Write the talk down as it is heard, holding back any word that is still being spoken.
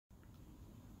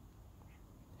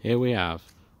Here we have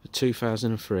a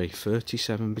 2003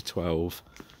 37x12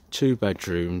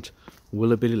 2-bedroomed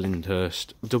Willerby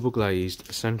Lyndhurst, double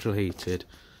glazed, central heated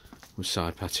with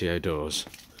side patio doors.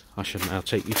 I shall now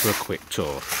take you for a quick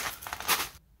tour.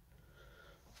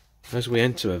 As we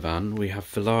enter the van, we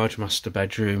have the large master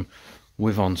bedroom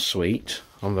with ensuite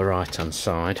on the right hand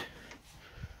side.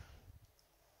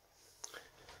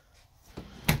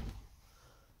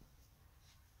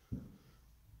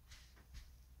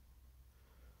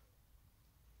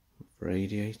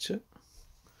 Radiator.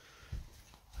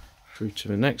 Through to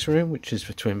the next room, which is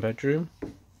the twin bedroom.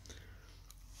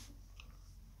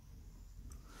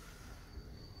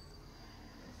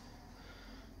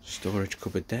 Storage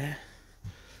cupboard there.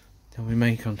 Then we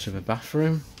make onto the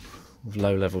bathroom with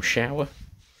low level shower,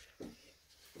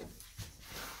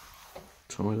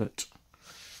 toilet,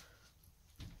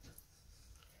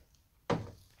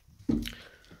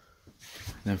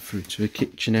 then through to the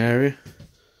kitchen area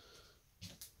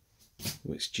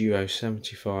with its Duo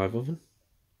 75 oven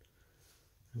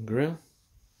and grill.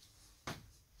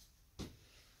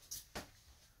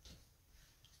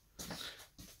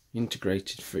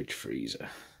 Integrated fridge freezer.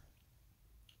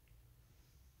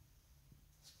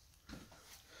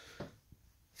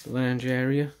 The lounge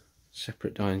area,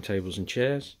 separate dining tables and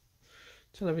chairs,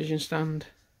 television stand,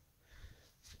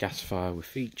 gas fire with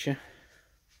feature,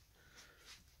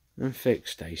 and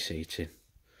fixed day seating,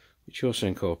 which also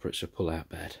incorporates a pull-out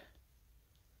bed.